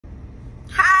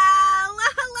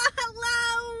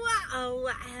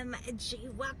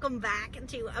OMG, welcome back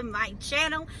to my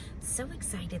channel. So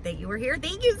excited that you are here.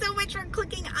 Thank you so much for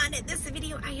clicking on this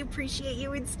video. I appreciate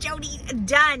you. It's Jody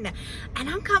Dunn, and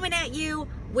I'm coming at you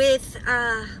with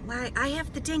why I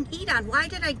have the dang heat on. Why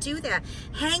did I do that?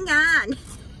 Hang on.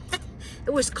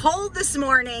 It was cold this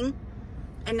morning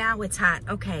and now it's hot.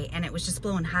 Okay, and it was just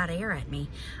blowing hot air at me.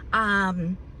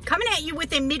 Coming at you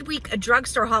with a midweek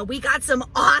drugstore haul. We got some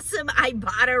awesome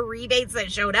IBOTTA rebates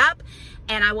that showed up,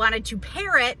 and I wanted to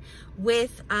pair it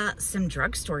with some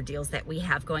drugstore deals that we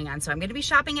have going on. So I'm going to be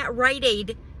shopping at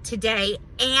RITE today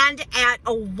and at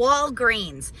a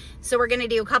Walgreens. So we're going to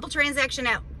do a couple transactions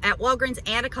at Walgreens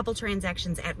and a couple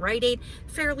transactions at RITE.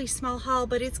 Fairly small haul,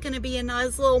 but it's going to be a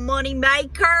nice little money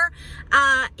maker.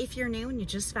 If you're new and you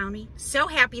just found me, so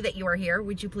happy that you are here.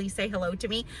 Would you please say hello to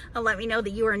me and let me know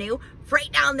that you are new?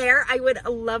 Right down there, I would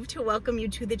love to welcome you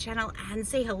to the channel and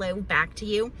say hello back to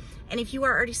you. And if you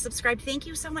are already subscribed, thank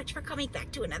you so much for coming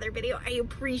back to another video. I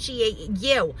appreciate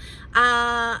you.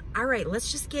 All right,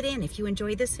 let's just get in. If you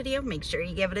enjoyed this video, make sure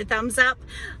you give it a thumbs up.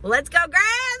 Let's go grab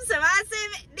some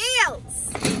awesome deals.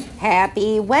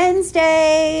 Happy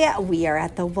Wednesday. We are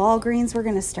at the Walgreens. We're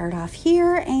gonna start off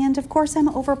here. And of course, I'm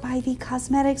over by the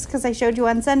cosmetics because I showed you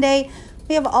on Sunday.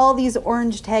 We have all these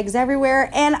orange tags everywhere,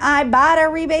 and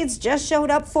IBOTTA rebates just showed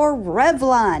up for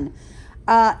Revlon.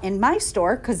 In my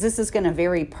store, because this is going to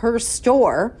vary per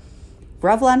store,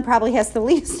 Revlon probably has the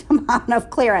least amount of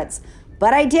clearance.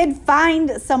 But I did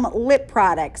find some lip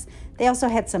products. They also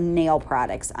had some nail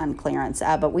products on clearance,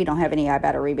 but we don't have any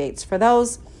IBOTTA rebates for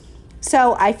those.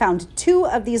 So I found two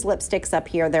of these lipsticks up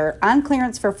here. They're on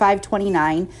clearance for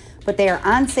 $5.29, but they are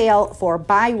on sale for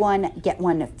buy one, get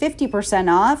one 50%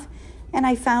 off. And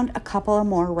I found a couple of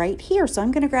more right here. So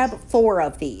I'm going to grab 4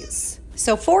 of these.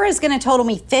 So 4 is going to total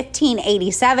me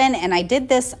 $15.87, and I did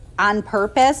this on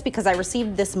purpose because I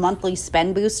received this monthly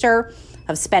spend booster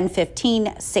of spend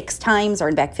 15 6 times,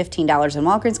 earn back $15 in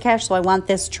Walgreens cash. So I want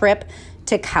this trip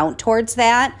to count towards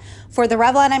that. For the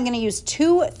Revlon, I'm going to use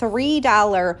 2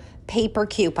 $3 paper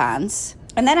coupons.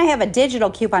 And then I have a digital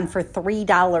coupon for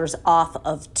 $3 off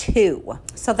of 2.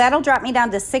 So that'll drop me down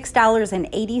to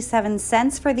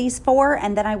 $6.87 for these 4.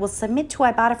 And then I will submit to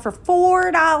IBOTTA for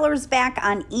 $4 back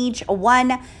on each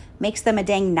one. Makes them a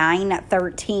dang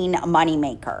 $9.13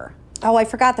 moneymaker. Oh, I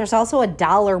forgot there's also a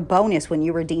 $1 bonus when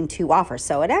you redeem 2 offers.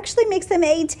 So it actually makes them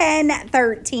a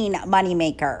 $10.13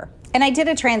 moneymaker. And I did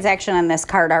a transaction on this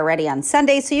card already on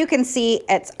Sunday, so you can see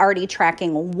it's already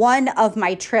tracking one of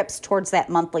my trips towards that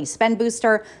monthly spend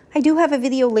booster. I do have a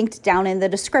video linked down in the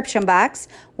description box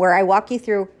where I walk you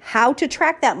through how to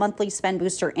track that monthly spend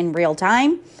booster in real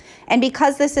time. And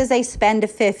because this is a spend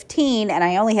 15 and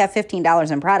I only have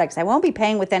 $15 in products, I won't be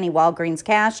paying with any Walgreens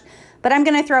cash, but I'm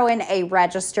going to throw in a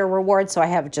register reward so I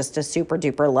have just a super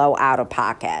duper low out of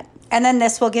pocket. And then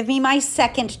this will give me my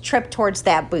second trip towards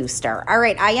that booster. All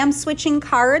right, I am switching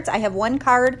cards. I have one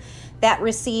card that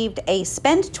received a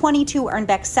spend 22, earn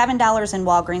back $7 in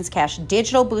Walgreens cash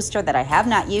digital booster that I have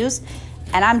not used.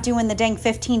 And I'm doing the dang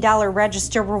 $15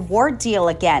 register reward deal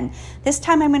again. This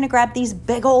time I'm gonna grab these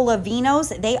big ol'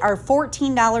 aveenos. They are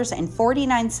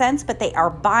 $14.49, but they are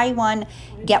buy one,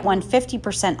 get one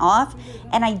 50% off.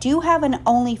 And I do have an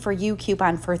only for you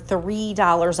coupon for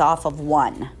 $3 off of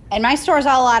 1. And my store's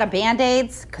all out of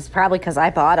Band-Aids, probably because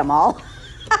I bought them all.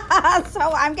 So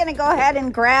I'm gonna go ahead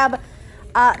and grab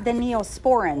the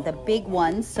Neosporin, the big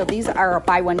ones. So these are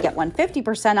buy one, get one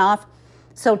 50% off.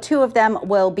 So 2 of them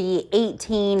will be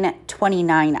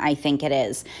 $18.29, I think it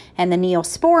is. And the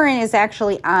Neosporin is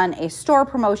actually on a store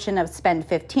promotion of spend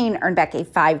 15, earn back a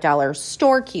 $5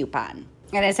 store coupon.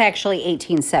 And it's actually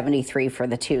 $18.73 for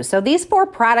the 2. So these 4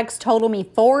 products total me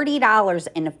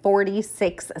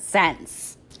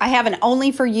 $40.46. I have an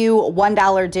only for you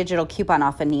 $1 digital coupon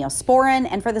off of Neosporin.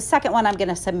 And for the second one, I'm going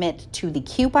to submit to the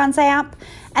coupons app.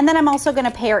 And then I'm also going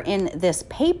to pair in this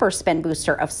paper spend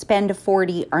booster of spend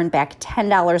 40, earn back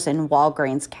 $10 in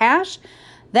Walgreens cash.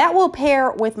 That will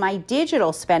pair with my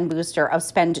digital spend booster of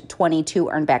spend 22,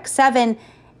 earn back 7.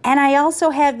 And I also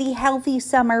have the Healthy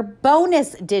Summer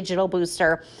bonus digital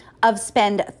booster of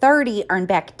spend 30, earn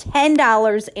back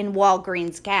 $10 in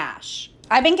Walgreens cash.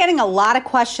 I've been getting a lot of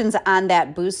questions on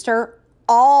that booster.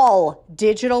 All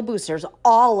digital boosters,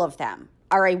 all of them,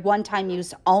 are a one-time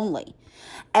use only.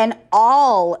 And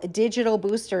all digital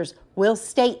boosters will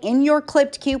stay in your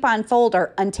clipped coupon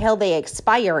folder until they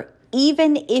expire,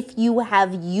 even if you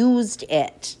have used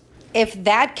it. If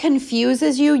that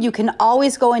confuses you, you can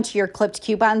always go into your clipped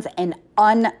coupons and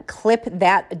unclip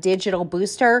that digital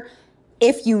booster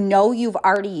if you know you've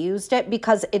already used it,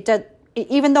 because it does.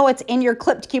 Even though it's in your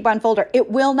clipped coupon folder, it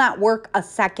will not work a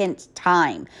second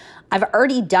time. I've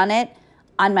already done it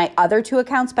on my other 2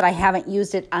 accounts, but I haven't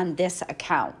used it on this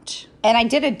account. And I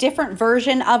did a different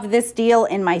version of this deal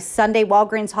in my Sunday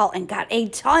Walgreens haul and got a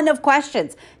ton of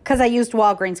questions because I used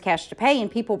Walgreens Cash to Pay, and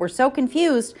people were so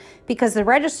confused because the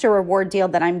register reward deal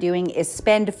that I'm doing is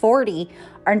spend $40,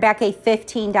 earn back a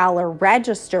 $15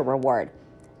 register reward.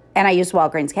 And I use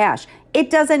Walgreens Cash. It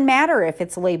doesn't matter if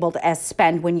it's labeled as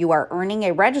spend when you are earning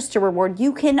a register reward.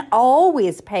 You can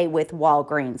always pay with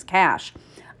Walgreens Cash.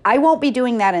 I won't be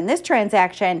doing that in this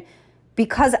transaction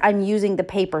because I'm using the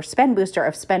paper spend booster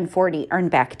of spend 40, earn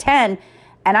back 10,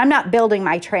 and I'm not building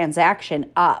my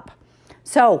transaction up.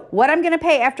 So what I'm going to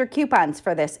pay after coupons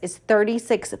for this is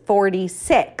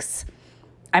 $36.46.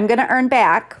 I'm going to earn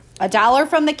back $1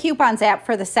 from the coupons app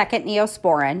for the second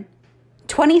Neosporin,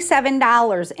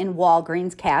 $27 in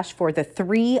Walgreens Cash for the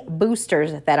 3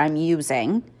 boosters that I'm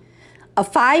using, a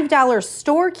 $5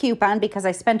 store coupon because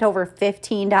I spent over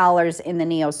 $15 in the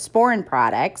Neosporin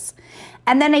products,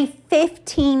 and then a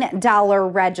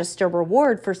 $15 register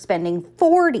reward for spending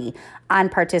 $40 on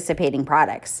participating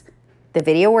products. The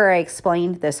video where I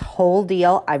explained this whole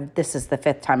deal, this is the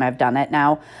 5th time I've done it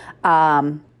now.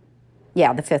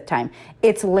 Yeah, the 5th time.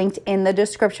 It's linked in the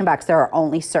description box. There are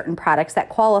only certain products that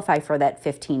qualify for that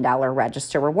 $15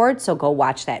 register reward, so go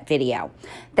watch that video.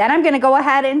 Then I'm going to go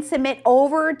ahead and submit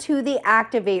over to the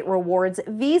Activate Rewards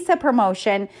Visa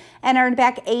promotion and earn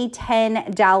back a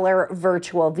 $10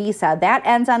 virtual Visa. That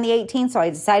ends on the 18th, so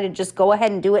I decided to just go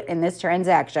ahead and do it in this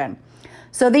transaction.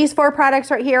 So these 4 products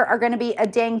right here are going to be a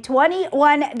dang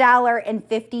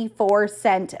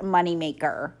 $21.54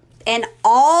 moneymaker. And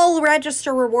all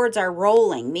register rewards are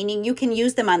rolling, meaning you can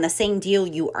use them on the same deal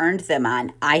you earned them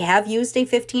on. I have used a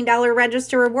 $15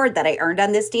 register reward that I earned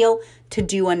on this deal to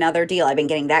do another deal. I've been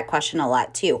getting that question a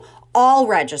lot too. All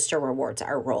register rewards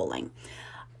are rolling.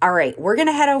 All right, we're going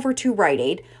to head over to Rite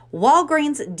Aid.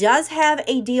 Walgreens does have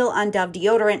a deal on Dove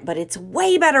deodorant, but it's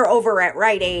way better over at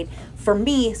Rite Aid for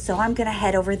me, so I'm going to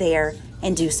head over there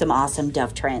and do some awesome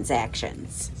Dove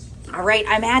transactions. All right,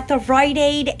 I'm at the Rite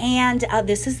Aid, and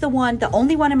this is the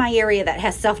only one in my area that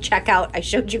has self-checkout. I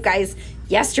showed you guys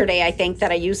yesterday, I think, that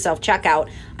I use self-checkout.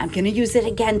 I'm going to use it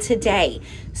again today.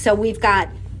 So we've got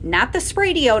not the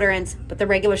spray deodorants, but the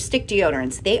regular stick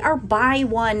deodorants. They are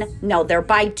they're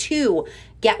buy 2,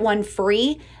 get 1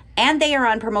 free, and they are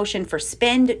on promotion for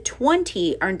spend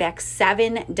 20, earn back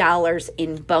 $7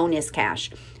 in bonus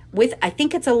cash. I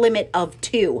think it's a limit of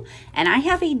 2. And I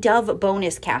have a Dove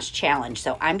bonus cash challenge.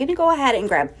 So I'm going to go ahead and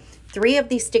grab 3 of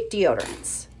these stick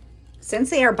deodorants.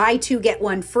 Since they are buy 2, get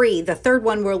 1 free, the 3rd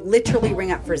one will literally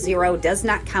ring up for 0, does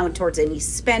not count towards any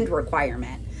spend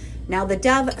requirement. Now the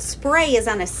Dove spray is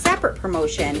on a separate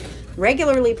promotion,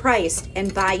 regularly priced,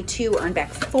 and buy 2, earn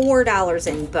back $4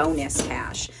 in bonus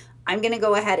cash. I'm going to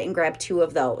go ahead and grab 2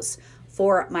 of those.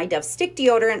 For my Dove stick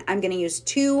deodorant, I'm going to use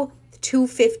 2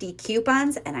 $2.50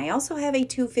 coupons, and I also have a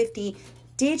 $2.50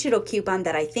 digital coupon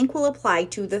that I think will apply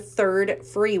to the 3rd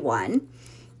free one.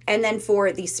 And then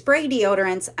for the spray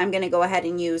deodorants, I'm going to go ahead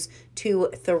and use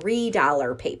 2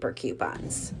 $3 paper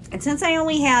coupons. And since I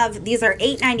only have, these are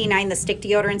 $8.99, the stick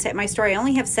deodorants at my store, I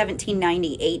only have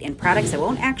 $17.98 in products. I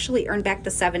won't actually earn back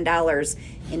the $7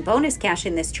 in bonus cash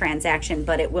in this transaction,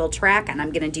 but it will track, and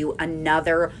I'm going to do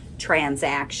another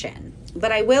transaction.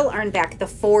 But I will earn back the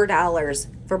 $4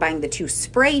 for buying the 2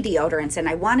 spray deodorants, and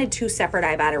I wanted 2 separate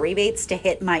IBOTTA rebates to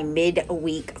hit my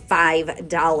midweek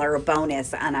 $5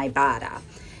 bonus on IBOTTA.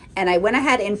 And I went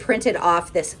ahead and printed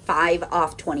off this 5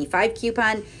 off 25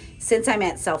 coupon. Since I'm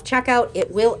at self-checkout,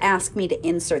 it will ask me to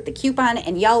insert the coupon,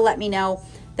 and y'all let me know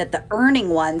that the earning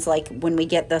ones, like when we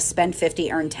get the spend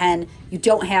 50, earn 10, you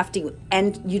don't have to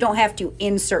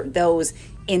insert those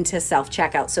into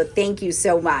self-checkout. So thank you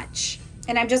so much.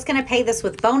 And I'm just going to pay this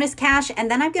with bonus cash, and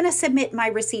then I'm going to submit my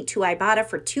receipt to IBOTTA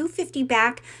for $2.50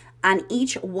 back on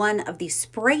each one of the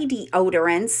spray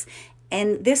deodorants.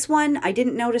 And this one, I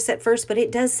didn't notice at first, but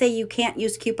it does say you can't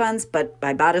use coupons, but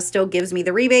IBOTTA still gives me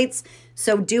the rebates.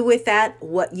 So do with that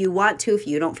what you want to. If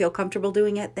you don't feel comfortable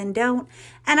doing it, then don't.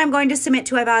 And I'm going to submit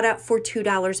to IBOTTA for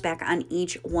 $2 back on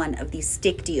each one of these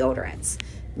stick deodorants.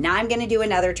 Now I'm going to do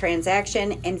another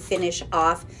transaction and finish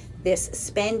off this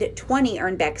spend 20,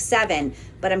 earn back 7,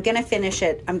 but I'm going to finish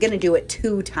it. I'm going to do it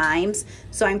 2 times.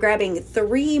 So I'm grabbing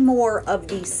 3 more of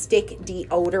these stick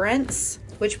deodorants,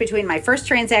 which between my first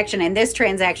transaction and this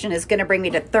transaction is going to bring me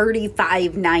to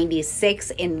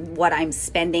 $35.96 in what I'm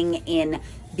spending in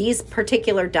these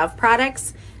particular Dove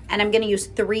products. And I'm gonna use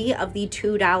 3 of the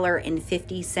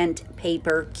 $2.50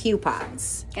 paper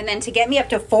coupons. And then to get me up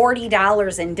to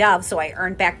 $40 in Dove, so I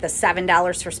earned back the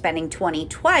 $7 for spending 20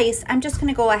 twice, I'm just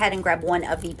gonna go ahead and grab one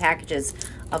of the packages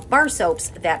of bar soaps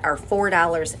that are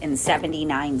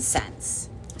 $4.79.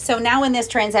 So now in this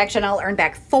transaction, I'll earn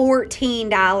back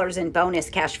 $14 in bonus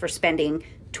cash for spending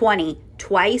 20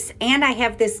 twice. And I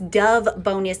have this Dove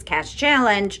bonus cash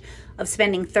challenge of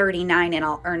spending $39, and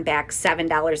I'll earn back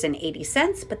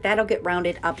 $7.80, but that'll get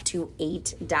rounded up to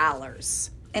 $8.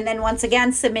 And then once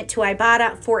again, submit to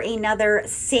IBOTTA for another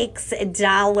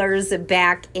 $6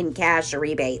 back in cash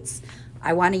rebates.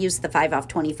 I want to use the 5 off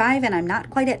 25, and I'm not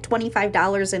quite at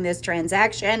 $25 in this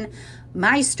transaction.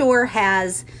 My store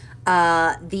has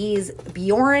these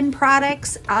Bjorn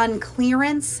products on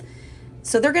clearance.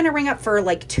 So they're going to ring up for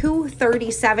like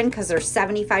 $2.37 because they're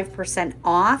 75%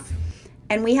 off.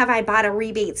 And we have IBOTTA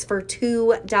rebates for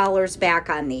 $2 back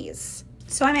on these.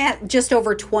 So I'm at just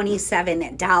over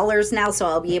 $27 now. So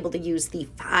I'll be able to use the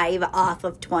 5 off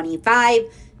of 25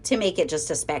 to make it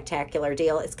just a spectacular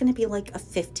deal. It's going to be like a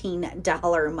 $15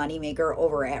 moneymaker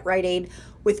over at Rite Aid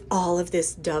with all of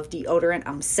this Dove deodorant.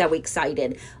 I'm so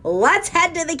excited. Let's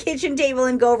head to the kitchen table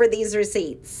and go over these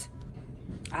receipts.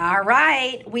 All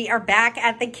right, we are back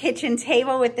at the kitchen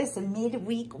table with this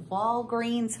midweek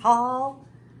Walgreens haul.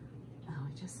 Oh,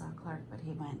 I just saw Clark, but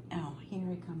he went, oh, here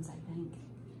he comes, I think.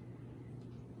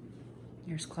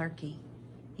 Here's Clarky.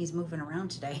 He's moving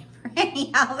around today.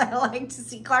 Anyhow, I like to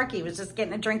see Clarky. He was just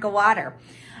getting a drink of water.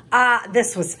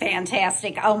 This was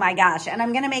fantastic. Oh my gosh. And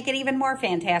I'm going to make it even more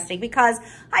fantastic because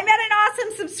I met an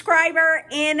awesome subscriber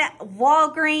in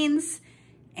Walgreens,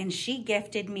 and she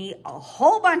gifted me a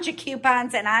whole bunch of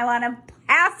coupons, and I want to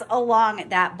pass along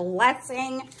that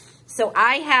blessing. So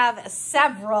I have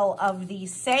several of the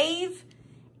Save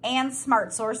and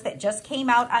Smart Source that just came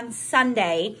out on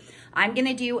Sunday. I'm going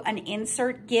to do an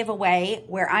insert giveaway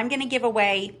where I'm going to give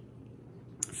away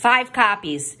 5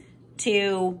 copies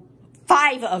to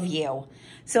 5 of you.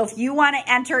 So if you want to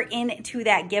enter into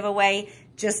that giveaway,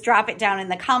 just drop it down in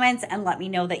the comments and let me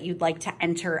know that you'd like to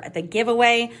enter the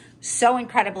giveaway. So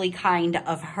incredibly kind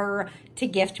of her to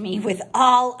gift me with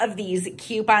all of these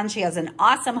coupons. She has an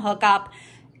awesome hookup.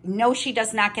 No, she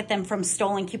does not get them from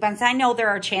stolen coupons. I know there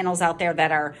are channels out there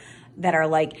that are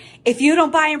like, if you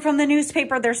don't buy them from the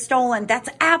newspaper, they're stolen. That's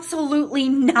absolutely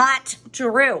not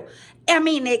true. I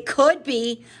mean, it could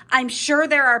be. I'm sure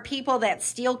there are people that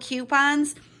steal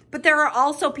coupons, but there are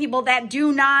also people that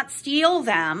do not steal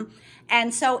them.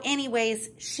 And so anyways,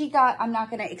 I'm not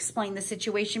going to explain the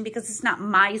situation because it's not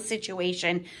my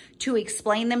situation to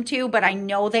explain them to, but I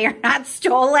know they are not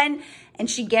stolen. And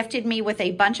she gifted me with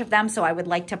a bunch of them, so I would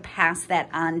like to pass that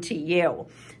on to you.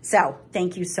 So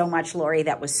thank you so much, Lori.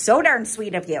 That was so darn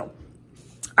sweet of you. All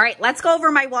right, let's go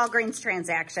over my Walgreens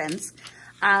transactions.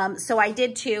 So I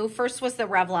did 2. First was the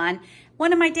Revlon.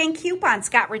 One of my dang coupons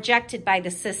got rejected by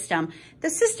the system. The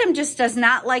system just does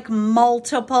not like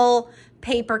multiple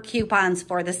paper coupons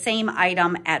for the same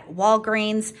item at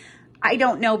Walgreens. I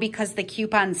don't know because the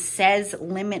coupon says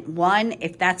limit 1,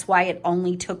 if that's why it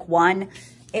only took 1.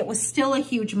 It was still a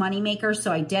huge moneymaker,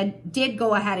 so I did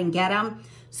go ahead and get them.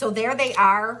 So there they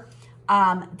are.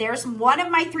 There's one of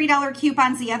my $3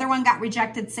 coupons. The other one got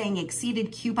rejected saying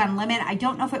exceeded coupon limit. I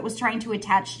don't know if it was trying to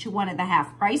attach to one of the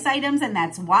half price items, and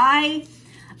that's why.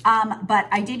 But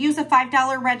I did use a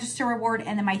 $5 register reward,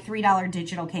 and then my $3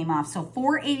 digital came off. So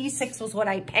 $4.86 was what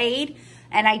I paid,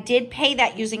 and I did pay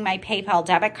that using my PayPal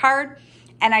debit card,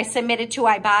 and I submitted to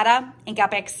IBOTTA and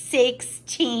got back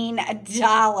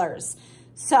 $16.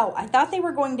 So I thought they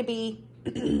were going to be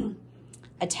a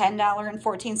 $10.14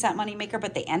 moneymaker,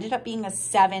 but they ended up being a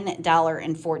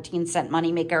 $7.14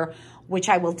 moneymaker, which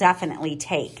I will definitely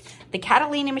take. The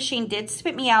Catalina machine did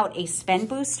spit me out a spend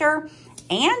booster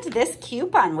and this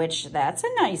coupon, which that's a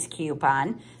nice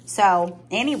coupon. So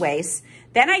anyways,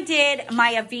 then I did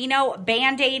my Aveeno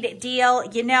Band-Aid deal.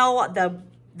 You know,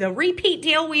 the repeat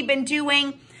deal we've been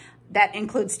doing that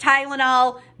includes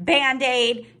Tylenol,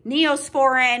 Band-Aid,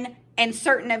 Neosporin, and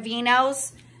certain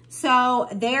Aveenos. So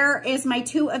there is my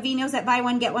 2 Aveenos that buy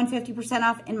one, get one 50%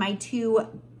 off, and my two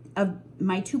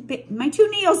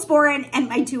Neosporin and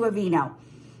my 2 Aveeno.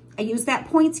 I used that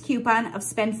points coupon of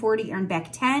spend 40, earn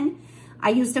back 10. I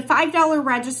used a $5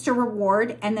 register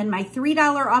reward, and then my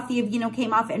 $3 off the Aveeno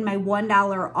came off, and my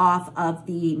 $1 off of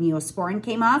the Neosporin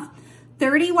came off.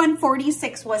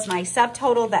 $31.46 was my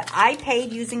subtotal that I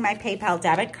paid using my PayPal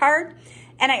debit card,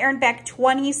 and I earned back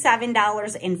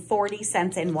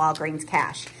 $27.40 in Walgreens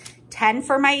cash. 10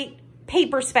 for my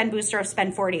paper spend booster of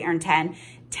spend 40, earn 10.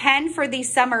 10 for the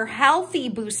summer healthy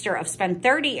booster of spend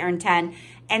 30, earn 10.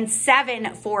 and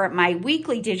 7 for my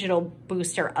weekly digital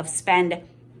booster of spend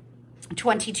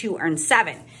 22, earn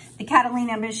 7. The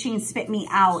Catalina machine spit me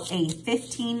out a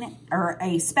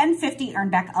spend 50, earn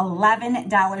back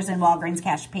 $11 in Walgreens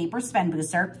cash paper spend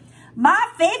booster, my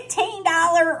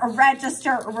 $15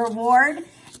 register reward,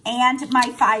 and my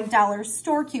 $5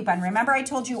 store coupon. Remember I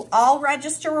told you all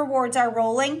register rewards are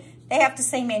rolling. They have to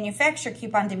say manufacturer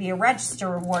coupon to be a register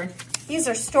reward. These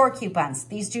are store coupons.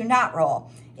 These do not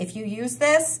roll. If you use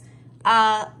this,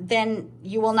 then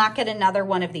you will not get another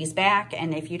one of these back.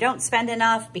 And if you don't spend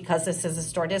enough, because this is a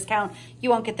store discount, you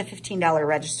won't get the $15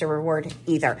 register reward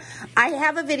either. I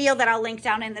have a video that I'll link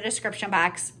down in the description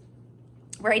box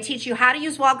where I teach you how to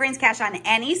use Walgreens cash on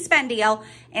any spend deal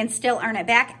and still earn it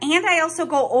back. And I also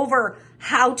go over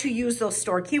how to use those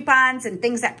store coupons and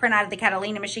things that print out of the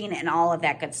Catalina machine and all of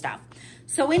that good stuff.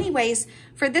 So anyways,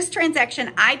 for this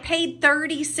transaction, I paid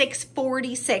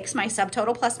 $36.46, my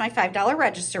subtotal plus my $5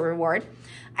 register reward.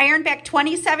 I earned back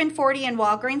 $27.40 in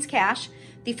Walgreens cash,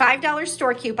 the $5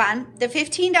 store coupon, the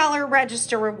 $15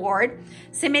 register reward,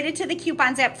 submitted to the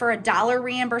coupons app for a $1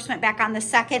 reimbursement back on the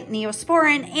second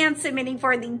Neosporin, and submitting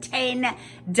for the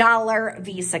 $10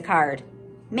 Visa card.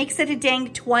 Makes it a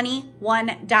dang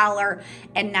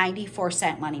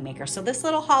 $21.94 moneymaker. So this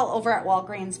little haul over at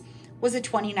Walgreens was a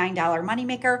 $29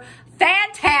 moneymaker.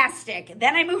 Fantastic.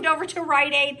 Then I moved over to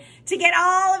Rite Aid to get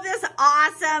all of this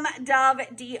awesome Dove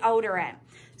deodorant.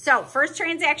 So first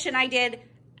transaction I did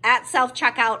at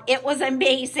self-checkout, it was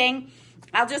amazing.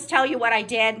 I'll just tell you what I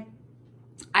did.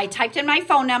 I typed in my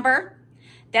phone number.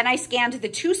 Then I scanned the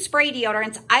 2 spray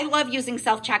deodorants. I love using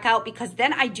self-checkout because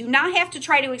then I do not have to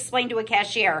try to explain to a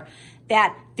cashier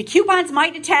that the coupons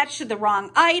might attach to the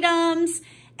wrong items.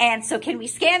 And so can we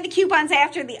scan the coupons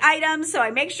after the items? So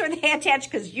I make sure they attach,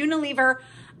 because Unilever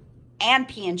and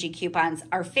P&G coupons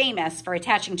are famous for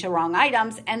attaching to wrong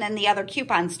items, and then the other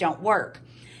coupons don't work.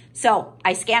 So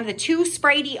I scanned the 2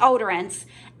 spray deodorants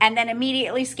and then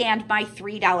immediately scanned my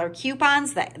 $3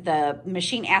 coupons. The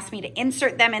machine asked me to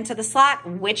insert them into the slot,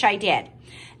 which I did.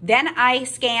 Then I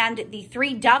scanned the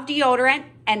 3 Dove deodorant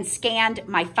and scanned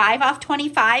my 5 off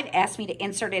 25, asked me to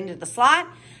insert into the slot.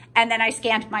 And then I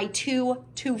scanned my 2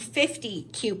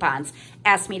 $2.50 coupons,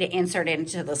 asked me to insert it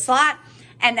into the slot.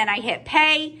 And then I hit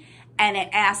pay, and it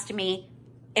asked me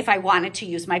if I wanted to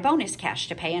use my bonus cash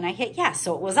to pay, and I hit yes.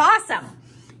 So it was awesome.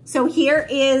 So here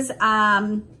is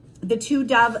the 2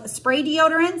 Dove spray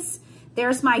deodorants.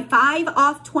 There's my 5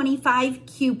 off 25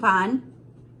 coupon.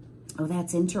 Oh,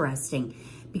 that's interesting,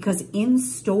 because in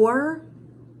store,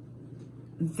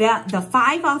 the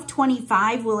 5 off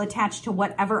 25 will attach to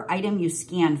whatever item you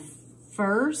scan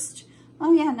first.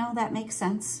 Oh yeah, no, that makes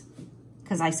sense,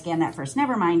 because I scanned that first.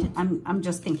 Never mind, I'm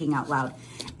just thinking out loud.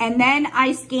 And then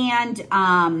I scanned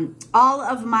all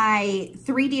of my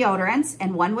 3 deodorants,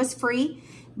 and 1 was free.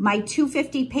 My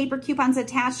 $2.50 paper coupons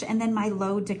attached, and then my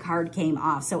load to card came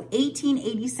off. So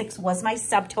 $18.86 was my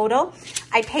subtotal.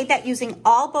 I paid that using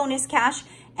all bonus cash,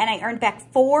 and I earned back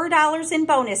 $4 in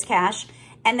bonus cash.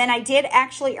 And then I did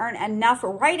actually earn enough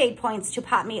Rite Aid points to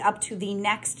pop me up to the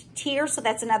next tier. So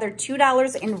that's another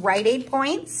 $2 in Rite Aid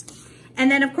points. And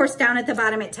then, of course, down at the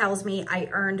bottom, it tells me I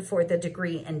earned for the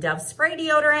degree in Dove spray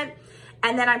deodorant.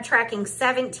 And then I'm tracking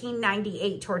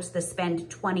 $17.98 towards the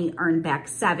spend 20, earn back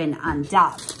 7 on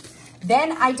Dove.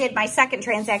 Then I did my second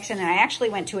transaction, and I actually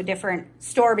went to a different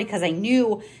store because I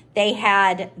knew they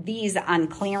had these on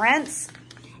clearance.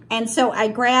 And so I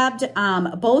grabbed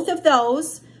both of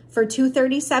those for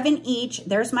 $2.37 each.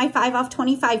 There's my 5 off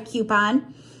 25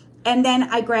 coupon. And then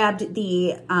I grabbed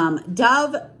the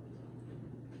Dove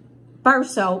bar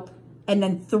soap, and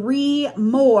then 3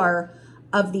 more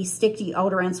of the stick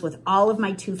deodorants with all of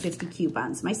my $2.50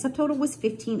 coupons. My subtotal was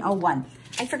 $15.01.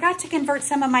 I forgot to convert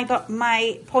some of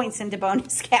my points into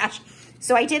bonus cash.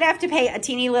 So I did have to pay a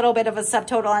teeny little bit of a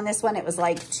subtotal on this one. It was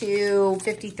like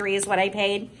 $2.53 is what I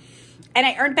paid. And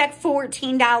I earned back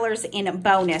 $14 in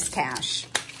bonus cash.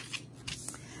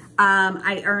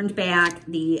 I earned back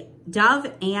the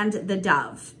Dove and the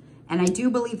Dove. And I do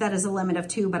believe that is a limit of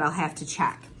 2, but I'll have to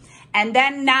check. And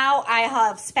then now I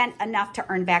have spent enough to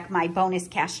earn back my bonus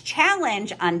cash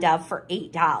challenge on Dove for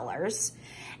 $8.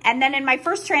 And then in my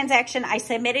first transaction, I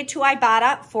submitted to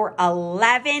IBOTTA for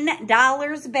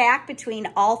 $11 back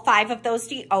between all 5 of those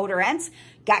deodorants.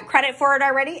 Got credit for it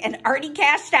already and already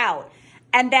cashed out.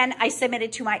 And then I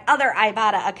submitted to my other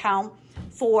IBOTTA account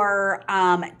for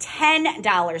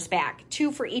 $10 back,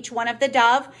 2 for each one of the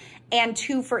Dove and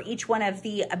 2 for each one of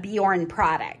the Bjorn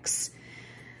products.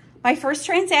 My first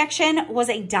transaction was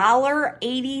a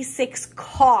 $1.86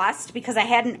 cost because I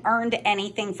hadn't earned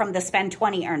anything from the spend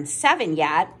 20, earn 7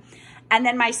 yet. And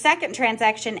then my second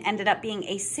transaction ended up being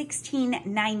a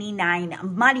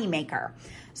 $16.99 moneymaker.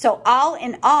 So all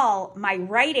in all, my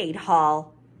Rite Aid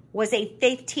haul was a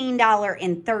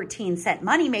 $15.13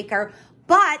 moneymaker,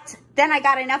 but then I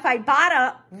got enough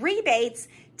IBOTTA rebates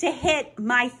to hit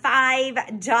my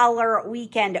 $5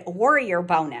 weekend warrior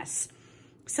bonus.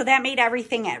 So that made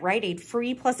everything at Rite Aid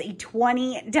free, plus a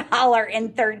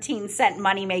 $20.13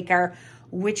 moneymaker,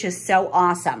 which is so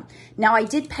awesome. Now, I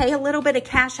did pay a little bit of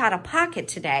cash out of pocket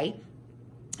today,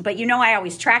 but you know I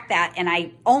always track that, and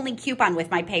I only coupon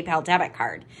with my PayPal debit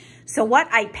card. So what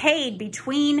I paid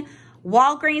between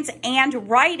Walgreens and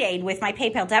Rite Aid with my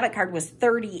PayPal debit card was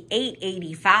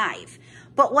 $38.85.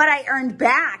 But what I earned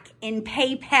back in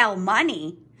PayPal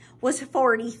money was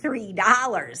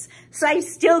 $43. So I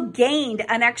still gained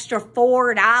an extra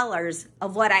 $4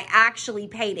 of what I actually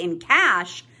paid in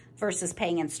cash versus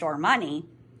paying in store money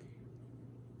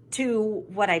to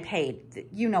what I paid.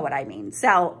 You know what I mean.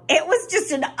 So it was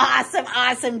just an awesome,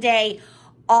 awesome day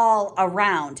all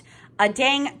around. A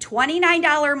dang $29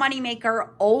 moneymaker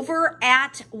over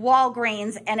at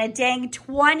Walgreens and a dang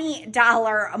 $20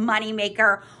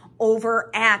 moneymaker over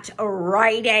at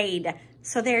Rite Aid.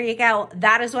 So there you go.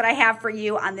 That is what I have for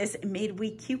you on this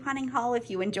midweek couponing haul. If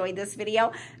you enjoyed this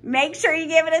video, make sure you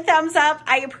give it a thumbs up.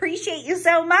 I appreciate you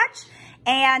so much.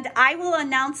 And I will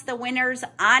announce the winners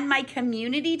on my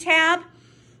community tab.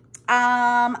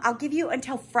 I'll give you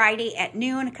until Friday at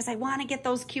noon because I want to get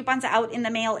those coupons out in the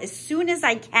mail as soon as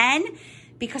I can,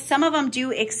 because some of them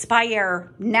do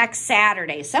expire next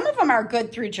Saturday. Some of them are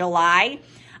good through July.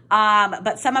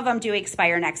 But some of them do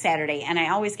expire next Saturday, and I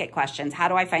always get questions. How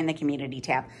do I find the community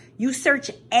tab? You search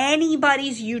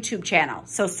anybody's YouTube channel.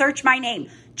 So search my name,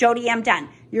 Jody M. Dunn.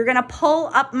 You're going to pull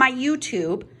up my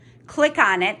YouTube, click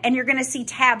on it, and you're going to see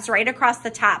tabs right across the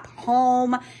top.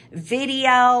 Home,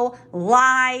 video,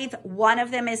 live. One of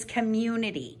them is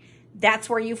community. That's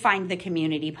where you find the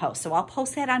community post. So I'll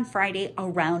post that on Friday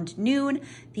around noon,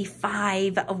 the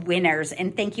 5 winners.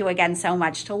 And thank you again so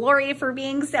much to Lori for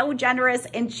being so generous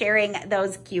and sharing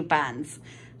those coupons.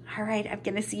 All right, I'm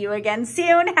going to see you again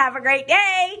soon. Have a great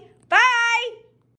day. Bye.